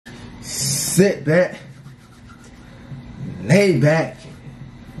sit back, lay back,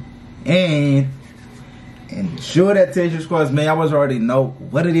 and enjoy that TSG To, man. Y'all already know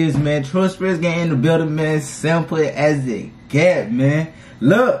what it is, man. True Spirits getting in the building, man. Simple as it get, man.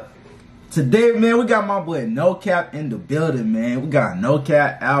 Look, today, man, we got my boy NoCap in the building, man. We got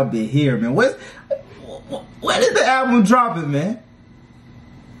NoCap album here, man. When is the album dropping, man?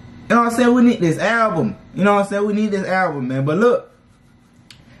 You know what I'm saying? We need this album. You know what I'm saying? We need this album, man. But look,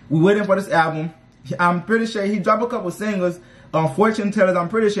 we waiting for this album. I'm pretty sure he dropped a couple singles. Fortune Tellers, I'm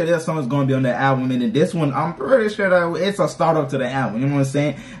pretty sure that song's gonna be on that album. And then this one, I'm pretty sure that it's a startup to the album. You know what I'm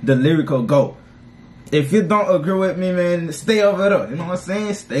saying? The lyrical go. If you don't agree with me, man, stay over there. You know what I'm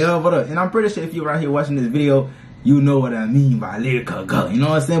saying? Stay over there. And I'm pretty sure if you're right here watching this video, you know what I mean by lyrical go. You know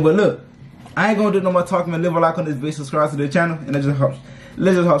what I'm saying? But look, I ain't gonna do no more talking, man. Leave a like on this video, subscribe to the channel, and let's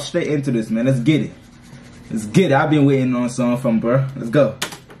just hop straight into this, man. Let's get it. Let's get it. I've been waiting on something from bro. Let's go.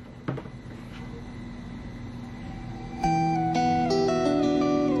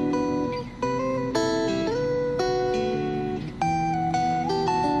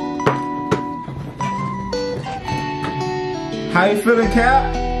 How you feeling,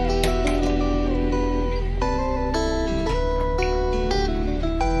 Cap?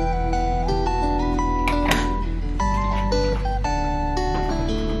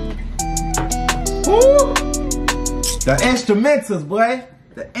 Woo! The instrumentals, boy.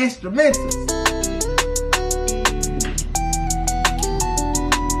 The instrumentals.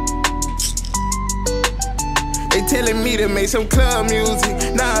 They telling me to make some club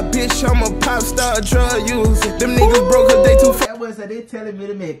music. Nah, bitch, I'm a pop star, drug user. Them niggas broke cause they too fat. That boy said they telling me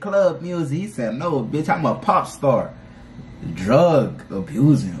to make club music. He said, no, bitch, I'm a pop star. Drug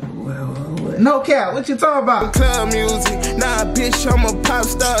abusing. No cap, what you talking about? Club music. Nah, bitch, I'm a pop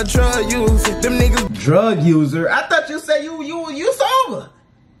star, drug user. Them niggas drug user. I thought you said you sober.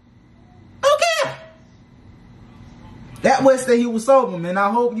 Okay. That boy said he was sober, man.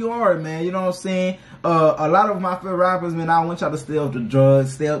 I hope you are, man. You know what I'm saying? A lot of my favorite rappers, man, I want y'all to stay off the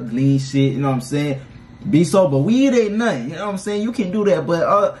drugs, stay up clean shit, you know what I'm saying? Be sober. Weed ain't nothing, you know what I'm saying? You can do that, but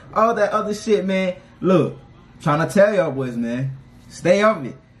all that other shit, man, look, trying to tell y'all boys, man, stay off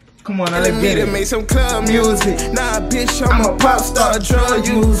it. Come on, now, let's get it. Make some club music. Nah, bitch, I'm a pop star, drug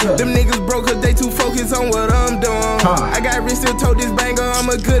user. Them niggas broke cause they too focused on what I'm doing. I got rich, still told this banger I'm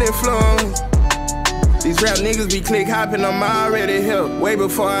a good influence. These rap niggas be click hopping, I'm already here. Way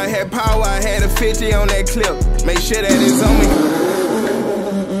before I had power, I had a 50 on that clip. Make sure that it's on me.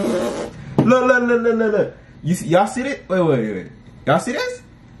 Look. Y'all see this? Wait. Y'all see this?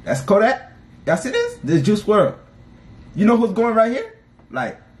 That's Kodak. Y'all see this? This Juice WRLD. You know who's going right here?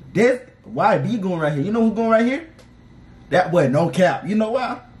 Like, this YB going right here. You know who's going right here? That boy NoCap. You know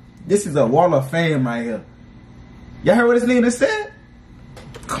why? This is a wall of fame right here. Y'all heard what this nigga said?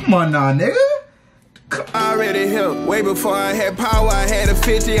 Come on now, nigga. Already here. Way before I had power, I had a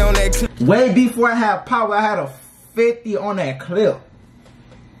 50 on that clip. Way before I had power, I had a 50 on that clip.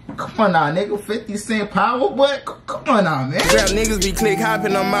 Come on now, nigga. 50 cent power, but come on now, man. Rap niggas be click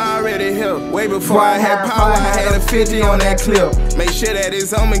hopping, I'm already here. Way before I had power, I had a 50 on that clip. Make sure that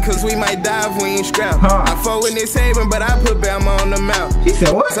it's on me, cause we might die if we ain't scrap. I fought with this haven, but I put Bama on the map. He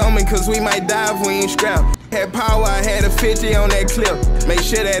said what? It's on me, cause we might die if we ain't scrap. Had power, I had a 50 on that clip. Make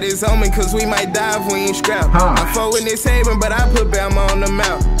sure that it's on me, cause we might die if we ain't scrap. I fought with this haven, but I put Bama on the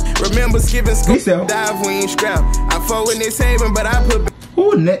map. Remember skipping school, die if we ain't scrap. I fought with this haven, but I put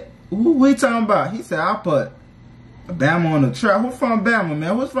Who we talking about? He said I put Bama on the track. Who from Bama,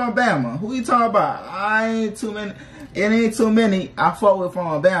 man? Who's from Bama? Who you talking about? I ain't too many. It ain't too many. I fought with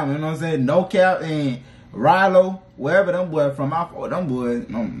from Bama. You know what I'm saying? NoCap and Rilo, wherever them boys from. I fought with them boys.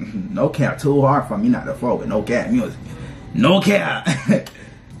 NoCap too hard for me not to fuck with NoCap music. NoCap.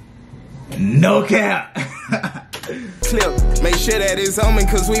 NoCap. Clip. Make sure that it's on me,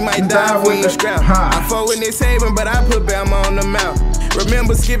 cause we might die if we ain't scrap. I fought with this haven, but I put Bama on the map.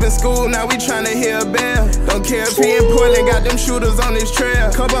 Remember skipping school, now we tryna hear a bell. Don't care if he in Portland, got them shooters on this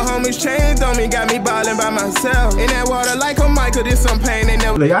trail. Couple homies changed on me, got me ballin' by myself. In that water like a Michael, this some pain they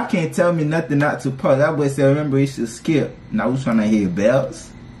never. Look, y'all can't tell me nothing not to pause. That boy said, remember he should skip. Now we tryna hear bells.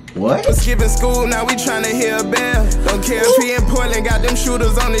 What? Skipping school, now we tryna hear a bell. Don't care if he in Portland, got them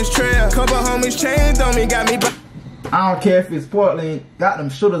shooters on this trail. Couple homies changed on me, got me I don't care if it's Portland, got them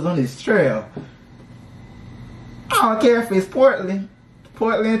shooters on his trail. I don't care if it's Portland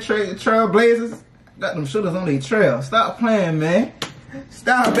Trail Blazers, got them shooters on their trail. Stop playing, man.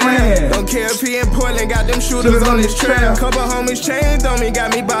 Stop playing. Don't care if he in Portland, got them shooters on his trail. Couple homies changed on me,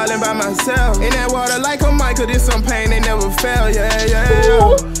 got me ballin' by myself. In that water like a Michael, this some pain they never felt.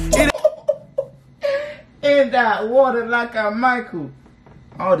 Yeah. In that water like a Michael.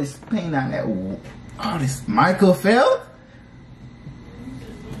 All this pain on that. All this Michael Phelps.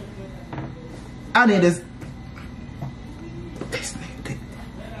 I need this.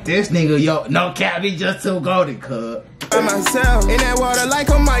 This nigga, yo, no cap, he just too golden, cuz. By myself, in that water like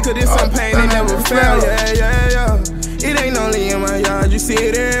a Michael, this some pain, it never fell, yeah. It ain't only in my yard, you see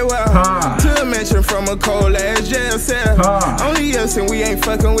it everywhere. To a mention from a cold ass jail cell. Only us and we ain't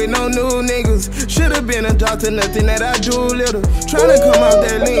fucking with no new niggas. Should've been a doctor, nothing that I do little. Tryna come out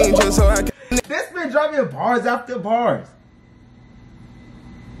that lean just so I can. This been dropping bars after bars.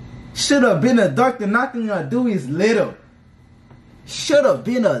 Should've been a doctor, nothing I do is little. Should've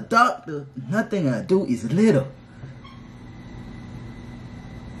been a doctor, nothing I do is little.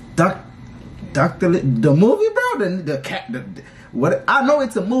 Doctor, the movie, bro, what I know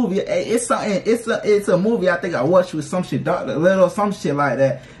it's a movie. It's something. It's a movie. I think I watched with some shit, Dr. Little, some shit like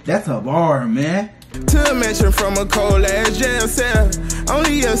that. That's a bar, man. To a mention from a cold ass jail cell.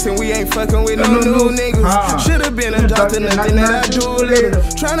 Only us and we ain't fucking with no new niggas. Should've been a doctor, nothing that I do little.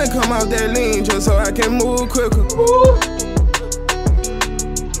 Tryna come out that lean just so I can move quicker.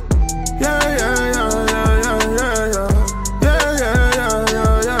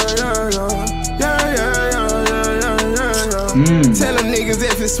 Tell them niggas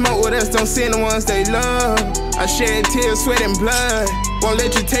if it's smoke with us, don't send the ones they love. I shed tears, sweat, and blood. Won't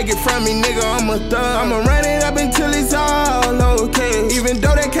let you take it from me, nigga, I'm a thug. I'ma run it up until it's all okay. Even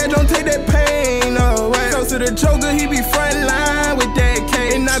though that cat don't take that pain away. Close to the Joker, he be front line with that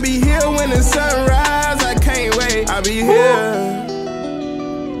K. And I be here when the sun rise, I can't wait. I be here.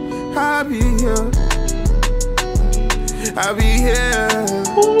 I be here. I be here.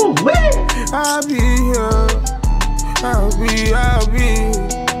 I be here. I'll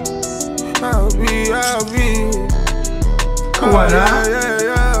be. Come on now.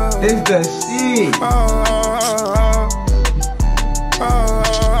 It's the shit.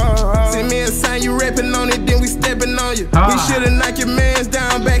 Send me a sign, you rapping on it, then we stepping on you. He should've knocked your mans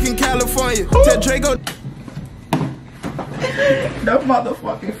down back in California. Tell Draco. The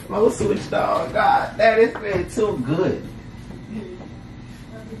motherfucking flow switch, dog. God, that is been too good.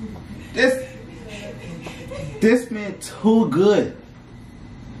 This been too good.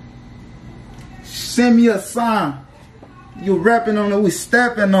 Send me a sign. You rapping on it, we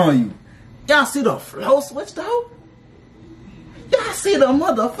stepping on you. Y'all see the flow switch though? Y'all see the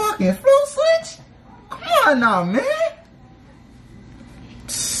motherfucking flow switch? Come on now, man.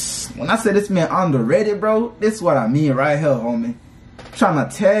 When I say this man underrated, bro, this is what I mean right here, homie. I'm trying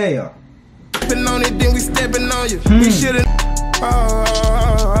to tell you. Stepping on it, then we stepping on you. We should've.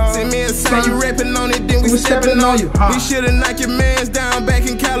 Send me a sign, you rapping on it, then we stepping on you. We should've knocked your mans down back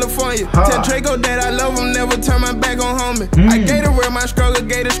in California. Tell Draco that I love him, never turn my back on homie. I gave her where my struggle,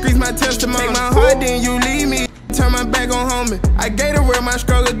 gave the streets my testimony. Take my heart, then you leave me, turn my back on homie. I gave her where my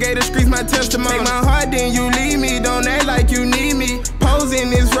struggle, gave the streets my testimony. Take my heart, then you leave me, don't act like you need me. Posing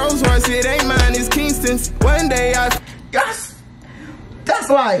this Rolls Royce, it ain't mine, it's Kingston's. One day I... That's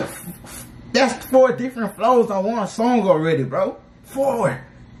like... That's 4 different flows on one song already, bro. 4.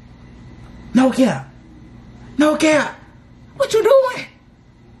 No cap. No cap. What you doing?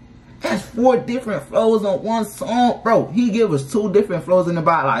 That's 4 different flows on one song. Bro, he give us 2 different flows in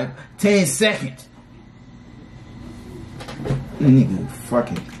about like 10 seconds. Nigga,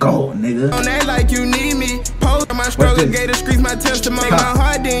 fucking go, nigga. Don't act like you need me. Pose my struggle, gave the streets my testimony. Take my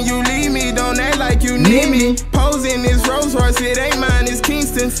heart, then you leave me. Don't act like you need me. Posing this Rolls Royce, it ain't mine, it's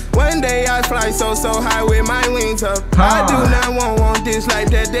Kingston's. One day I fly so high with my wings up. I do not want this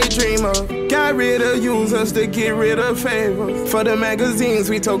life that they dream of. Got rid of users to get rid of favors. For the magazines,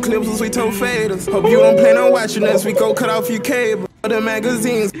 we told clips, we told faders. Hope you don't plan on watching us, we go cut off your cable. For the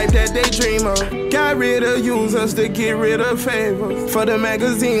magazines that they dream of. Got rid of users to get rid of favors. For the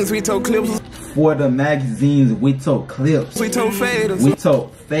magazines, we told clips. For the magazines, we told clips. We told faders. We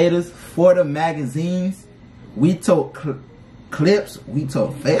told faders. For the magazines, we told clips. We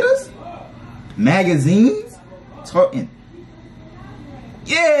told faders. Magazines, talking.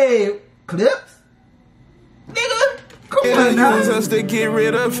 Yeah, clips. Nigga. Use us to get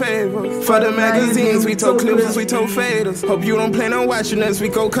rid of favors. For the magazines, we told clips, we told faders. Hope you don't plan on watching us, we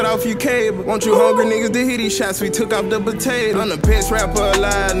go cut off your cable. Want you hungry niggas to hit these shots, we took off the potato. I'm the best rapper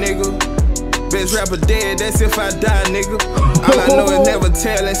alive, nigga. Best rapper dead, that's if I die, nigga. All I know is never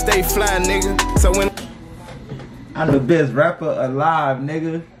tell and stay fly, nigga. So when I'm the best rapper alive,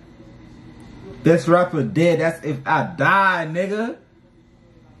 nigga. Best rapper dead, that's if I die, nigga.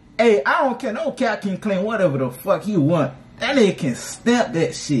 Hey, I don't care. No cat can claim whatever the fuck he want. That nigga can stamp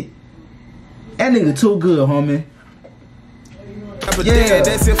that shit. That nigga too good, homie. Yeah,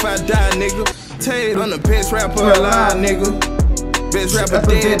 that's if I die, nigga. I'm the best rapper alive, nigga. Best rapper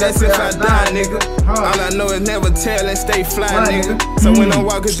dead, that's if I die, nigga. All I know is never tell and stay fly, nigga. So when I'm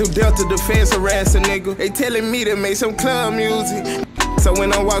walking through Delta, the feds harass a nigga. They telling me to make some club music. So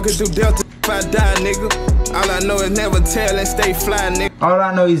when I'm walking through Delta, if I die, nigga. All I know is never tell and stay fly, nigga. All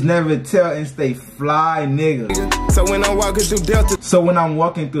I know is never tell and stay fly, nigga. So when I'm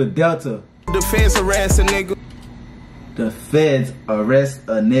walking through Delta, the feds harass a nigga. The feds arrest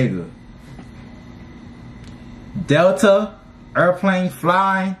a nigga. Delta, airplane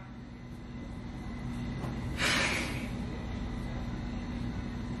flying.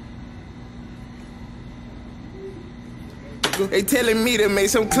 They telling me to make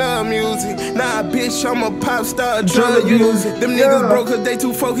some club music. Nah, bitch, I'm a pop star, drug user. Them niggas broke cause they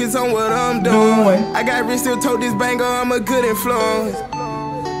too focused on what I'm doing. I got rich, still told this banger I'm a good influence.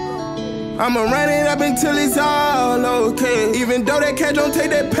 I'ma run it up until it's all okay. Even though that cat don't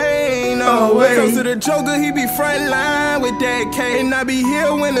take that pain away. Close to the Joker, he be front line with that K. And I be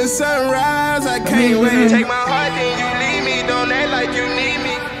here when the sun rise, I can't wait. Take my heart, then you leave me. Don't act like you need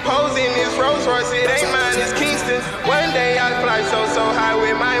me. Posing this Rolls Royce, it ain't mine, it's Kingston. One day I fly so high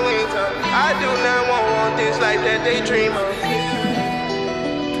with my wings up. I do not want this like that they dream of.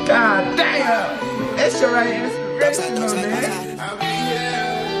 God damn! That's your right inspirational, man.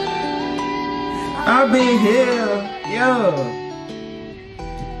 I'll be here, yo.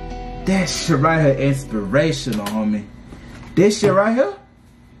 That shit right here, inspirational, homie. This shit right here,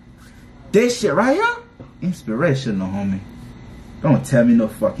 inspirational, homie. Don't tell me no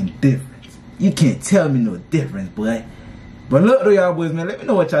fucking difference. You can't tell me no difference, boy. But look to y'all boys, man. Let me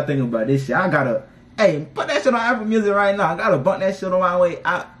know what y'all think about this shit. I gotta, hey, put that shit on Apple Music right now. I gotta bump that shit on my way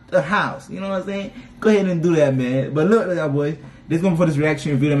out the house. You know what I'm saying? Go ahead and do that, man. But look to y'all boys. This is going for this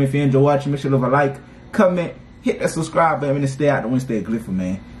reaction video. If you enjoy watching, make sure to leave a like, comment, hit that subscribe button, and stay out the way, stay glypher,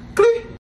 man.